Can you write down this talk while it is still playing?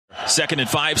2nd and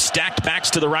 5. Stacked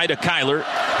backs to the right of Kyler.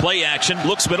 Play action.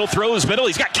 Looks middle. Throws middle.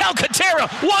 He's got Calcaterra.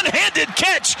 One-handed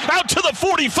catch out to the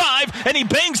 45. And he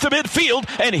bangs to midfield.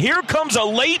 And here comes a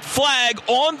late flag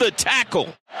on the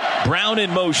tackle. Brown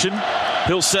in motion.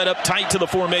 He'll set up tight to the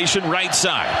formation, right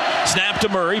side. Snap to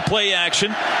Murray, play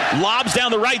action. Lobs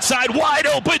down the right side, wide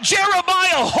open.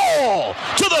 Jeremiah Hall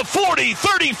to the 40,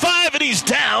 35, and he's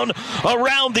down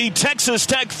around the Texas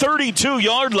Tech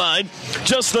 32-yard line.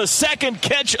 Just the second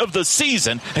catch of the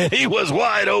season, and he was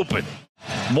wide open.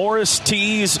 Morris,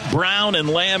 Tees, Brown, and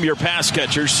Lamb, your pass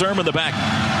catchers. Sermon the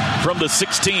back from the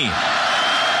 16.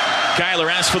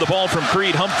 Kyler asks for the ball from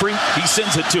Creed Humphrey. He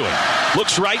sends it to him.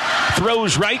 Looks right,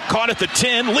 throws right, caught at the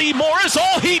 10. Lee Morris,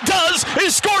 all he does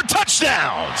is score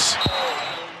touchdowns.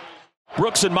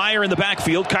 Brooks and Meyer in the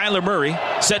backfield. Kyler Murray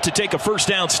set to take a first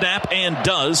down snap and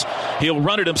does. He'll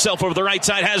run it himself over the right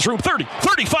side. Has room 30,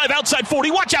 35, outside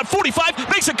 40. Watch out, 45.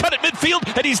 Makes a cut at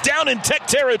midfield, and he's down in Tech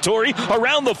territory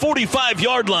around the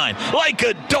 45-yard line. Like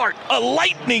a dart, a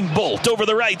lightning bolt over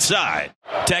the right side.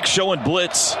 Tech showing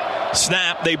blitz.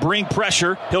 Snap. They bring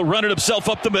pressure. He'll run it himself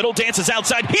up the middle. Dances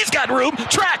outside. He's got room.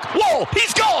 Track. Wall.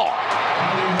 He's gone.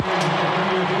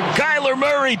 Kyler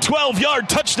Murray, 12-yard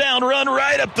touchdown run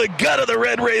right up the gut of the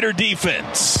Red Raider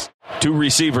defense. 2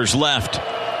 receivers left.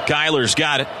 Kyler's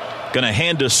got it. Going to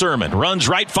hand to Sermon. Runs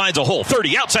right, finds a hole.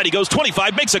 30, outside he goes.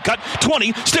 25, makes a cut.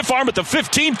 20, stiff arm at the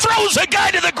 15. Throws a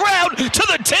guy to the ground to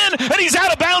the 10, and he's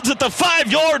out of bounds at the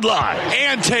 5-yard line.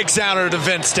 And takes out a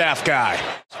defense staff guy.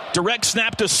 Direct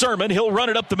snap to Sermon. He'll run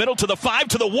it up the middle to the 5,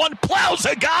 to the 1. Plows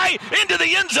a guy into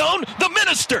the end zone. The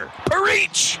minister,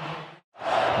 Parich.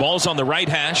 Ball's on the right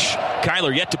hash.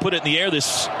 Kyler yet to put it in the air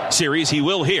this series. He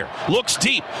will here. Looks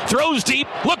deep. Throws deep.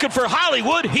 Looking for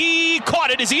Hollywood. He caught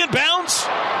it. Is he in bounds?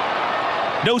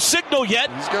 No signal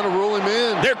yet. He's got to rule him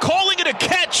in. They're calling it a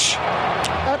catch.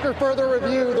 After further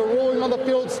review, the ruling on the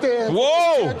field stands.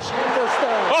 Whoa. Catch first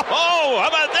down. Oh, how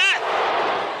about that?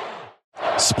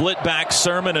 Split back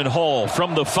Sermon and Hall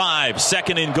from the 5.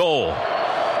 2nd and goal.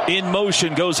 In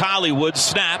motion goes Hollywood.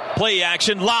 Snap, play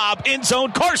action, lob, end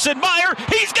zone. Carson Meyer,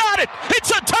 he's got it. It's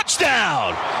a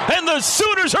touchdown. And the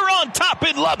Sooners are on top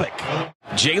in Lubbock.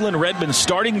 Jalen Redmond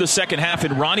starting the second half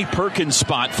in Ronnie Perkins'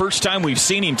 spot. First time we've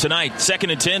seen him tonight.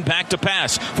 2nd and 10, back to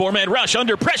pass. 4-man rush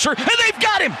under pressure, and they've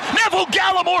got him. Neville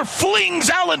Gallimore flings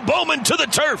Alan Bowman to the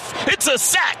turf. It's a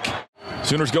sack.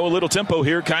 Sooners go a little tempo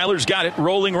here. Kyler's got it.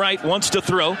 Rolling right, wants to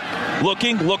throw.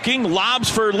 Looking. Lobs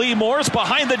for Lee Morris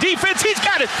behind the defense. He's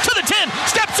got it to the 10.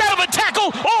 Steps out of a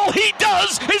tackle. All he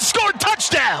does is score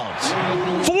touchdowns.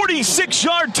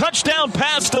 46-yard touchdown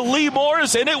pass to Lee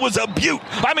Morris, and it was a beaut.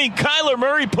 I mean, Kyler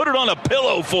Murray put it on a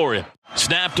pillow for him.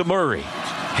 Snap to Murray.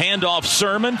 Handoff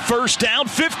Sermon. First down,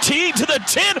 15 to the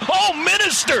 10. Oh,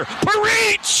 minister.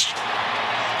 Parich.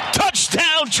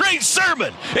 Touchdown, Trey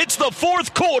Sermon. It's the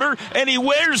 4th quarter, and he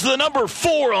wears the number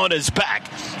 4 on his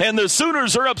back. And the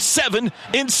Sooners are up 7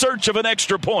 in search of an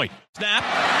extra point. Snap.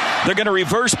 They're going to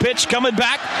reverse pitch coming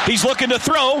back. He's looking to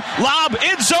throw. Lob,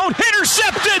 end zone,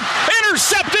 intercepted.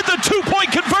 Intercepted the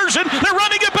 2-point conversion. They're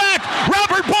running it back.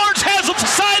 Robert Barnes has it to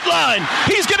the sideline.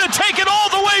 He's going to take it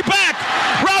all the way back.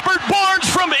 Robert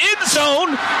Barnes from end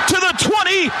zone to the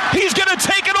 20. He's going to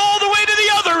take it all the way to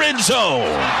the other end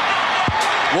zone.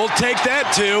 We'll take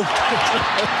that, too.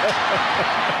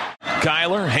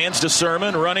 Kyler hands to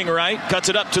Sermon, running right, cuts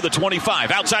it up to the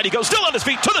 25. Outside he goes, still on his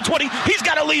feet, to the 20. He's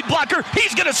got a lead blocker.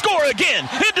 He's going to score again.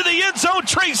 Into the end zone,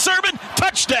 Trey Sermon,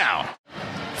 touchdown.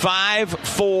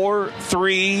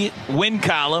 5-4-3 win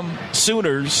column,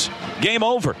 Sooners, game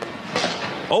over.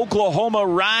 Oklahoma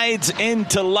rides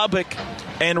into Lubbock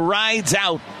and rides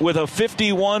out with a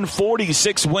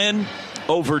 51-46 win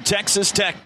over Texas Tech.